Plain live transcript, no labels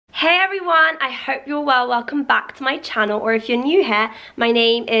Hey everyone, I hope you're well. Welcome back to my channel, or if you're new here, my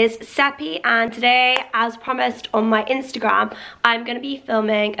name is Seppi, and today, as promised on my Instagram, I'm going to be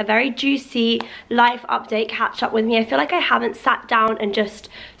filming a very juicy life update catch up with me. I feel like I haven't sat down and just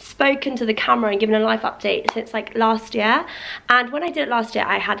spoken to the camera and given a life update since like last year. And when I did it last year,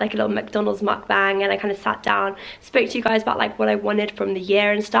 I had like a little McDonald's mukbang and I kind of sat down, spoke to you guys about like what I wanted from the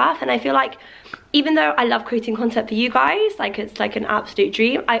year and stuff. And I feel like even though I love creating content for you guys, like it's like an absolute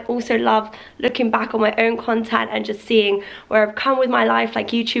dream, I also love looking back on my own content and just seeing where I've come with my life. Like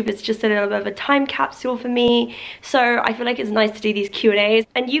YouTube is just a little bit of a time capsule for me. So I feel like it's nice to do these Q&As.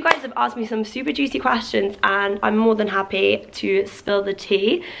 And you guys have asked me some super juicy questions and I'm more than happy to spill the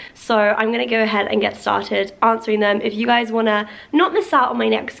tea. So I'm gonna go ahead and get started answering them. If you guys wanna not miss out on my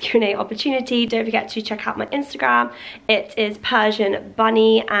next Q&A opportunity, don't forget to check out my Instagram. It is Persian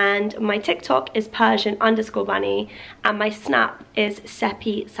Bunny and my TikTok is Persian_bunny and my Snap is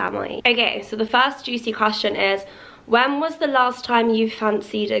Seppi Samoi. Okay, so the first juicy question is, when was the last time you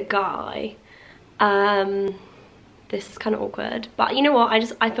fancied a guy? This is kind of awkward, but you know what,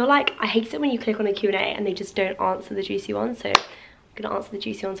 I feel like I hate it when you click on a Q&A and they just don't answer the juicy ones, so I'm gonna answer the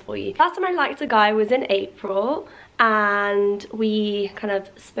juicy ones for you. Last time I liked a guy was in April and we kind of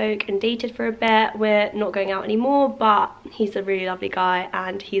spoke and dated for a bit. We're not going out anymore, but he's a really lovely guy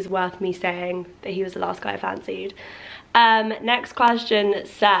and he's worth me saying that he was the last guy I fancied. Next question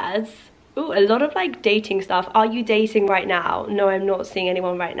says, ooh, a lot of like dating stuff. Are you dating right now? No, I'm not seeing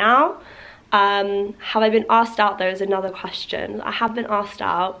anyone right now. Have I been asked out though is another question. I have been asked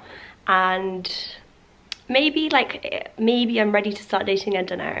out and maybe I'm ready to start dating, I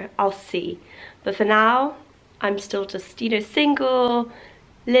don't know, I'll see. But for now, I'm still just, you know, single,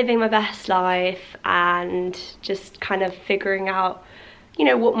 living my best life and just kind of figuring out, you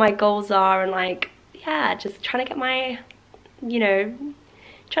know, what my goals are and like, yeah, just trying to get my, you know,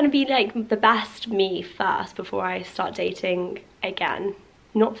 trying to be like the best me first before I start dating again.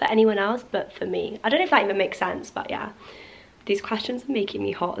 Not for anyone else, but for me. I don't know if that even makes sense, but yeah. These questions are making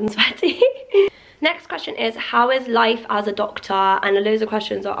me hot and sweaty. Next question is, how is life as a doctor? And loads of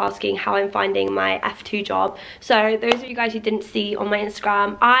questions are asking how I'm finding my F2 job. So those of you guys who didn't see on my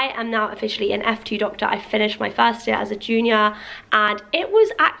Instagram, I am now officially an F2 doctor. I finished my first year as a junior and it was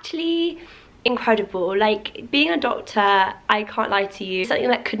actually incredible. Like, being a doctor, I can't lie to you, something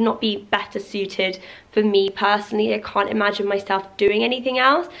that could not be better suited for me personally. I can't imagine myself doing anything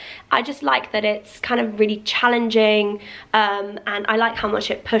else. I just like that it's kind of really challenging and I like how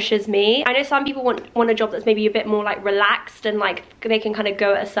much it pushes me. I know some people want a job that's maybe a bit more like relaxed and like they can kind of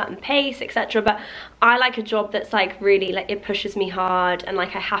go at a certain pace, etc. But I like a job that's like really like it pushes me hard and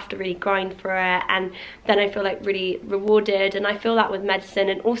like I have to really grind for it, and then I feel like really rewarded. And I feel that with medicine,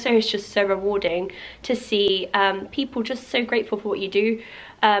 and also it's just so rewarding to see people just so grateful for what you do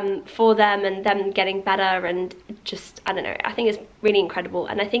for them and them getting better, and just, I don't know, I think it's really incredible.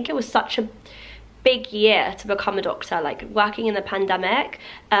 And I think it was such a big year to become a doctor, like working in the pandemic,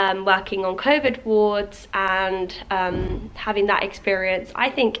 working on COVID wards and having that experience, I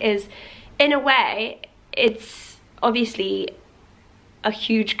think is, in a way, it's obviously a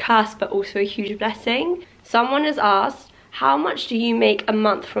huge curse but also a huge blessing. Someone has asked, how much do you make a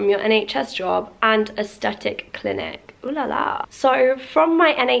month from your NHS job and aesthetic clinic? Ooh la la. So from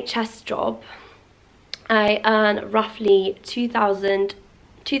my NHS job, I earn roughly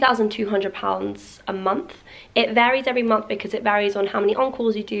 £2,200 a month. It varies every month because it varies on how many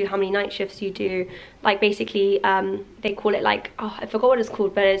on-calls you do, how many night shifts you do. Like basically, they call it like, oh, I forgot what it's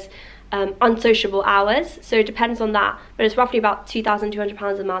called, but it's unsociable hours, so it depends on that, but it's roughly about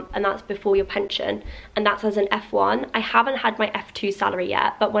 £2,200 a month, and that's before your pension, and that's as an F1. I haven't had my F2 salary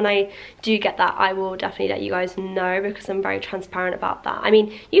yet, but when I do get that, I will definitely let you guys know because I'm very transparent about that. I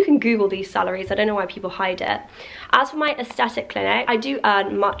mean, you can Google these salaries, I don't know why people hide it. As for my aesthetic clinic, I do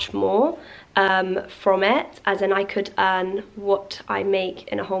earn much more from it, as in I could earn what I make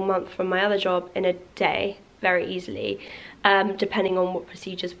in a whole month from my other job in a day very easily, depending on what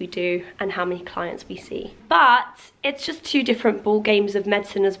procedures we do and how many clients we see. But it's just two different ball games of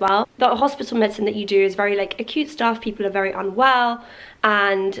medicine as well. The hospital medicine that you do is very like acute stuff. People are very unwell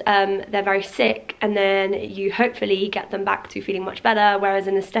and they're very sick, and then you hopefully get them back to feeling much better. Whereas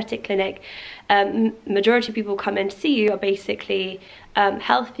in aesthetic clinic, majority of people come in to see you are basically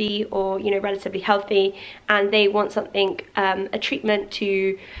healthy, or you know, relatively healthy, and they want something, a treatment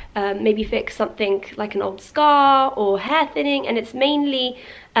to maybe fix something like an old scar or hair thinning, and it's mainly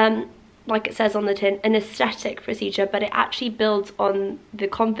like it says on the tin, an aesthetic procedure, but it actually builds on the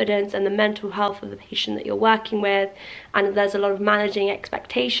confidence and the mental health of the patient that you're working with, and there's a lot of managing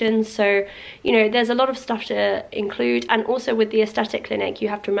expectations. So, you know, there's a lot of stuff to include. And also with the aesthetic clinic, you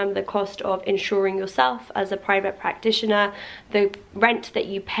have to remember the cost of insuring yourself as a private practitioner, the rent that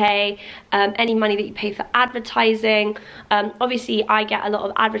you pay, any money that you pay for advertising. Obviously I get a lot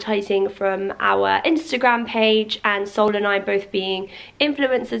of advertising from our Instagram page, and Sol and I both being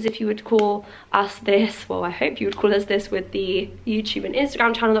influencers, if you would call us this. Well, I hope you would call us this with the YouTube and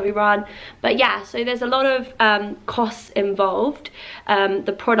Instagram channel that we run. But yeah, so there's a lot of costs involved,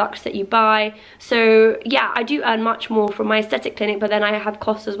 the products that you buy. So yeah, I do earn much more from my aesthetic clinic, but then I have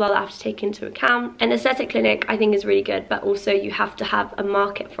costs as well that I have to take into account. An aesthetic clinic I think is really good, but also you have to have a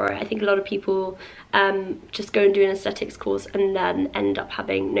market for it. I think a lot of people just go and do an aesthetics course and then end up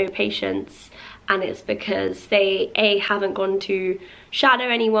having no patients, and it's because they haven't gone to shadow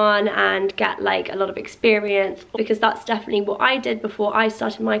anyone and get like a lot of experience, because that's definitely what I did before I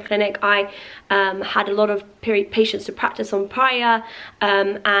started my clinic. I had a lot of patients to practice on prior,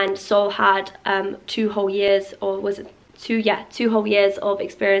 and Sol had 2 whole years, or was it 2 whole years of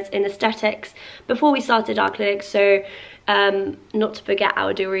experience in aesthetics before we started our clinic. So not to forget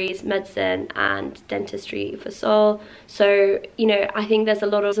our degrees, medicine and dentistry for Sol. So, you know, I think there's a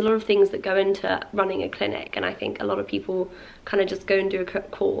lot of things that go into running a clinic, and I think a lot of people kind of just go and do a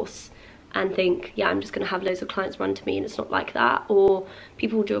course and think, yeah, I'm just going to have loads of clients run to me, and it's not like that. Or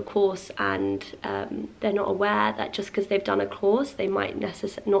people do a course and they're not aware that just because they've done a course, they might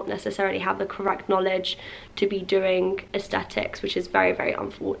not necessarily have the correct knowledge to be doing aesthetics, which is very, very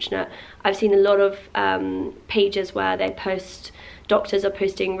unfortunate. I've seen a lot of pages where they post, doctors are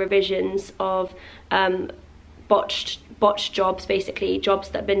posting revisions of botched jobs, basically jobs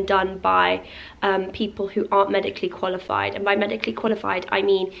that have been done by people who aren't medically qualified. And by medically qualified I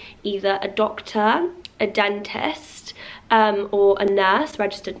mean either a doctor, a dentist, or a nurse,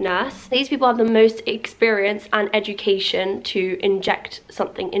 registered nurse. These people have the most experience and education to inject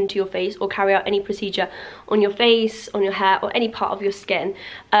something into your face or carry out any procedure on your face, on your hair, or any part of your skin.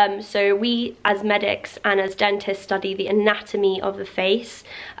 So we as medics and as dentists study the anatomy of the face,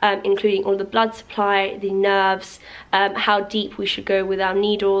 including all the blood supply, the nerves, how deep we should go with our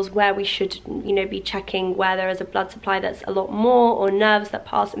needles, where we should, you know, be checking where there is a blood supply that's a lot more, or nerves that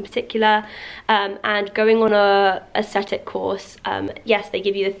pass in particular. And going on a aesthetic course, yes, they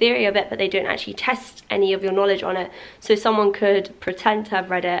give you the theory of it, but they don't actually test any of your knowledge on it. So someone could pretend to have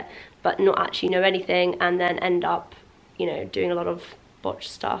read it but not actually know anything, and then end up, you know, doing a lot of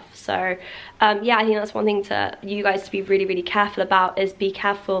botched stuff. So yeah, I think that's one thing to you guys to be really, really careful about, is be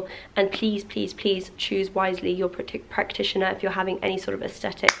careful, and please, please, please choose wisely your practitioner. If you're having any sort of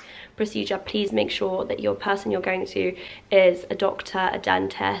aesthetic procedure, please make sure that your person you're going to is a doctor, a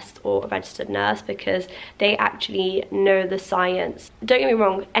dentist, or a registered nurse, because they actually know the science. Don't get me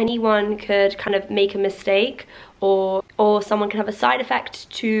wrong, anyone could kind of make a mistake, or someone can have a side effect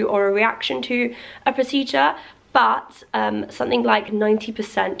to, or a reaction to a procedure. But something like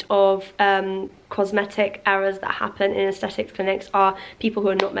 90% of cosmetic errors that happen in aesthetics clinics are people who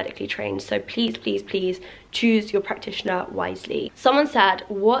are not medically trained. So please, please, please choose your practitioner wisely. Someone said,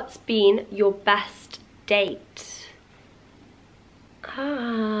 what's been your best date?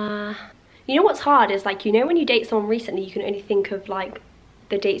 You know what's hard is, like, you know when you date someone recently, you can only think of like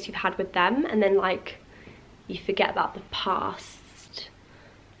the dates you've had with them, and then like you forget about the past.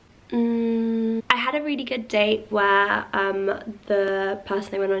 I had a really good date where the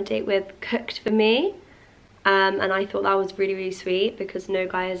person I went on a date with cooked for me, and I thought that was really, really sweet, because no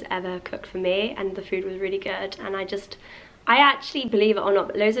guy has ever cooked for me, and the food was really good. And I actually, believe it or not,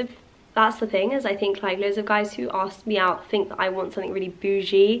 but that's the thing, is I think like loads of guys who ask me out think that I want something really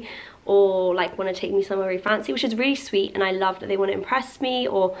bougie, or like want to take me somewhere really fancy, which is really sweet, and I love that they want to impress me,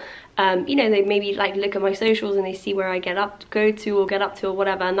 or you know, they maybe like look at my socials and they see where I go to or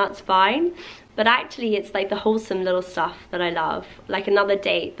whatever, and that's fine. But actually it's like the wholesome little stuff that I love. Like another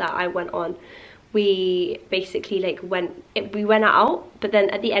date that I went on, we basically like we went out, but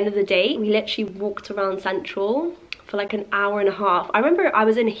then at the end of the day we literally walked around Central for like an hour and a half. I remember I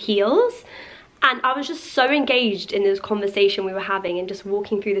was in heels, and I was just so engaged in this conversation we were having and just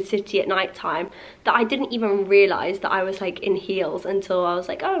walking through the city at night time, that I didn't even realise that I was like in heels until I was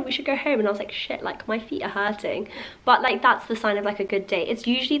like, oh, we should go home. And I was like, shit, like my feet are hurting. But like that's the sign of like a good date. It's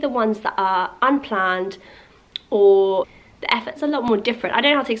usually the ones that are unplanned, or the effort's a lot more different. I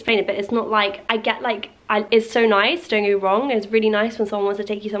don't know how to explain it, but it's not like, I get like, it's so nice, don't get me wrong, it's really nice when someone wants to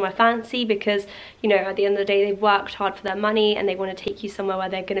take you somewhere fancy, because, you know, at the end of the day they've worked hard for their money, and they want to take you somewhere where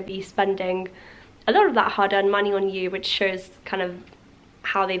they're going to be spending a lot of that hard-earned money on you, which shows kind of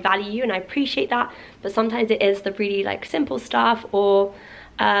how they value you, and I appreciate that. But sometimes it is the really like simple stuff, or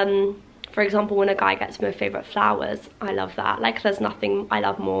for example, when a guy gets my favorite flowers, I love that. Like, there's nothing I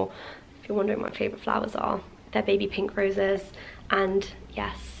love more. If you're wondering what my favorite flowers are, they're baby pink roses. And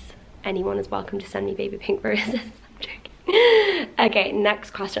yes, anyone is welcome to send me baby pink roses. I'm joking. Okay,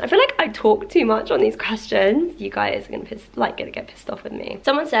 next question. I feel like I talk too much on these questions. You guys are gonna get pissed off with me.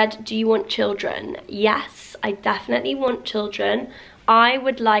 Someone said, do you want children? Yes, I definitely want children. I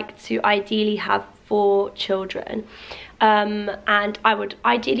would like to ideally have 4 children. And I would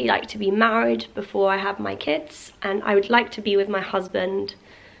ideally like to be married before I have my kids, and I would like to be with my husband,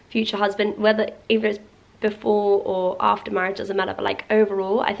 future husband, whether either it's before or after marriage, doesn't matter. But like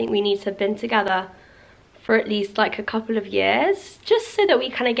overall, I think we need to have been together for at least like a couple of years, just so that we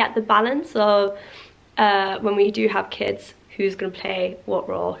kind of get the balance of when we do have kids, who's gonna play what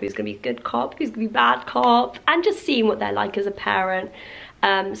role, who's gonna be good cop, who's gonna be bad cop, and just seeing what they're like as a parent.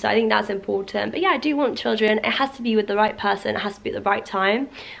 So I think that's important. But yeah, I do want children. It has to be with the right person, it has to be at the right time.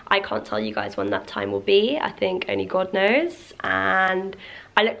 I can't tell you guys when that time will be. I think only God knows, and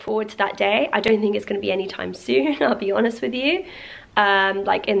I look forward to that day. I don't think it's going to be anytime soon, I'll be honest with you,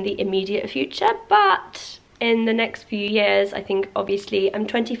 like in the immediate future, but in the next few years. I think, obviously, I'm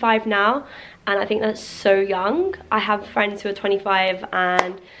 25 now, and I think that's so young. I have friends who are 25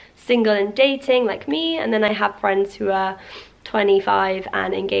 and single and dating like me, and then I have friends who are 25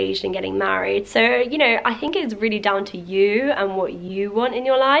 and engaged and getting married. So, you know, I think it's really down to you and what you want in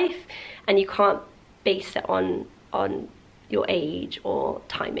your life, and you can't base it on your age or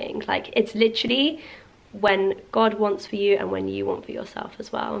timing. Like, it's literally when God wants for you and when you want for yourself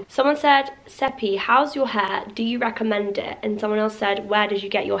as well. Someone said, Seppi, how's your hair? Do you recommend it? And someone else said, where did you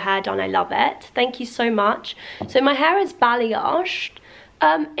get your hair done? I love it. Thank you so much. So my hair is balayaged.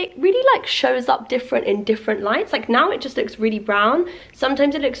 It really like shows up different in different lights. Like now it just looks really brown.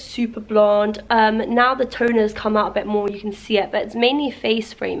 Sometimes it looks super blonde. Now the toners come out a bit more, you can see it, but it's mainly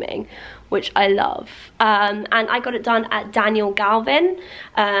face framing, which I love. And I got it done at Daniel Galvin,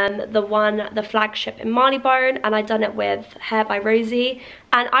 the flagship in Marylebone, and I done it with Hair by Rosie.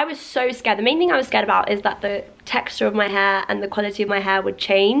 And I was so scared. The main thing I was scared about is that the texture of my hair and the quality of my hair would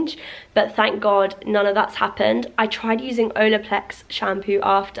change, but thank God none of that's happened. I tried using Olaplex shampoo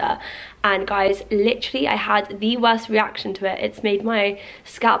after, and guys, literally I had the worst reaction to it. It's made my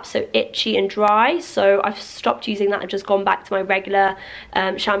scalp so itchy and dry, so I've stopped using that and just gone back to my regular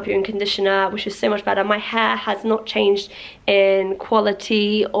shampoo and conditioner, which is so much better. My hair has not changed in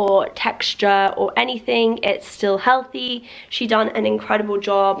quality or texture or anything. It's still healthy. She done an incredible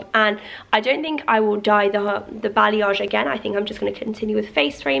job, and I don't think I will dye the balayage again. I think I'm just going to continue with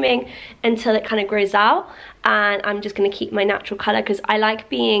face framing until it kind of grows out, and I'm just going to keep my natural color because I like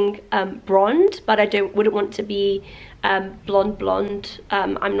being blonde, but I wouldn't want to be blonde.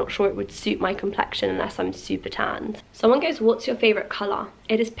 I'm not sure it would suit my complexion unless I'm super tanned. Someone goes, what's your favorite color?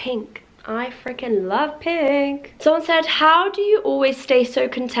 It is pink. I freaking love pink. Someone said, how do you always stay so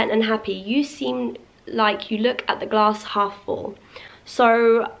content and happy? You seem like you look at the glass half full.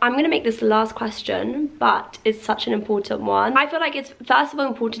 So I'm going to make this the last question, but it's such an important one. I feel like it's first of all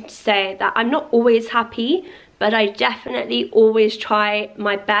important to say that I'm not always happy, but I definitely always try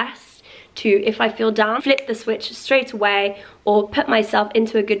my best to, if I feel down, flip the switch straight away, or put myself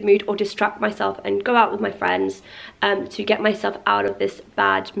into a good mood, or distract myself and go out with my friends to get myself out of this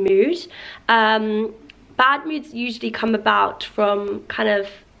bad mood. Bad moods usually come about from kind of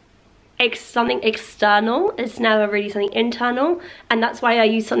something external. It's never really something internal, and that's why I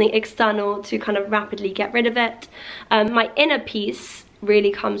use something external to kind of rapidly get rid of it. My inner peace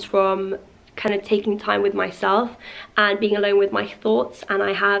really comes from kind of taking time with myself and being alone with my thoughts, and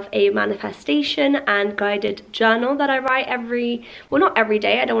I have a manifestation and guided journal that I write not every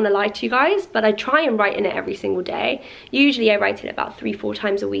day, I don't want to lie to you guys, but I try and write in it every single day. Usually I write it about 3-4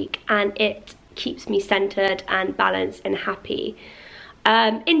 times a week, and it keeps me centered and balanced and happy.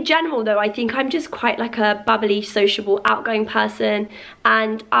 In general though, I think I'm just quite like a bubbly, sociable, outgoing person,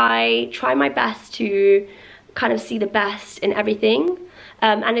 and I try my best to kind of see the best in everything,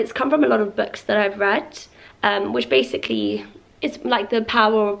 and it's come from a lot of books that I've read, which basically it's like The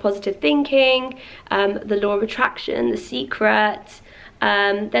Power of Positive Thinking, The Law of Attraction, The Secret.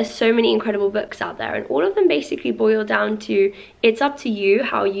 There's so many incredible books out there, and all of them basically boil down to, it's up to you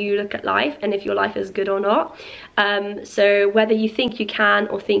how you look at life and if your life is good or not. So whether you think you can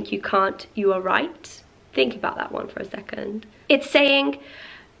or think you can't, you are right. Think about that one for a second. It's saying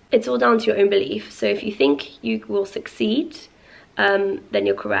it's all down to your own belief. So if you think you will succeed, then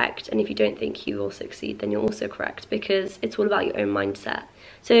you're correct. And if you don't think you will succeed, then you're also correct, because it's all about your own mindset.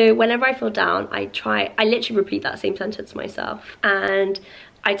 So whenever I feel down, I literally repeat that same sentence to myself, and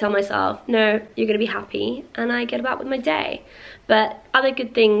I tell myself, no, you're gonna be happy, and I get about with my day. But other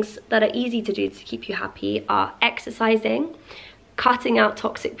good things that are easy to do to keep you happy are exercising, cutting out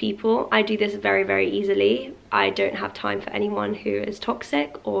toxic people. I do this very, very easily. I don't have time for anyone who is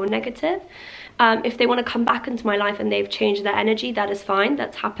toxic or negative. If they want to come back into my life and they've changed their energy, that is fine,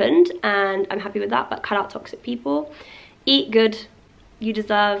 that's happened, and I'm happy with that, but cut out toxic people. Eat good. You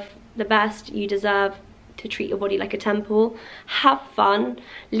deserve the best. You deserve to treat your body like a temple. Have fun.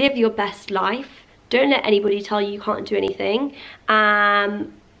 Live your best life. Don't let anybody tell you you can't do anything.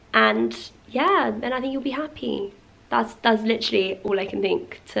 And yeah, then I think you'll be happy. That's literally all I can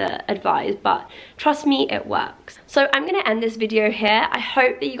think to advise, but trust me, it works. So I'm gonna end this video here. I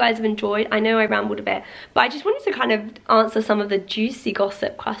hope that you guys have enjoyed. I know I rambled a bit, but I just wanted to kind of answer some of the juicy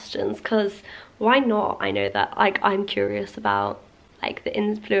gossip questions, because why not? I know that like I'm curious about like the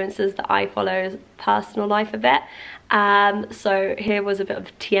influencers that I follow's personal life a bit. So here was a bit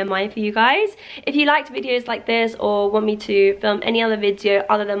of TMI for you guys. If you liked videos like this or want me to film any other video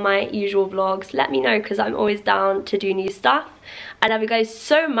other than my usual vlogs, let me know, because I'm always down to do new stuff. I love you guys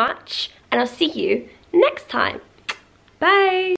so much, and I'll see you next time. Bye.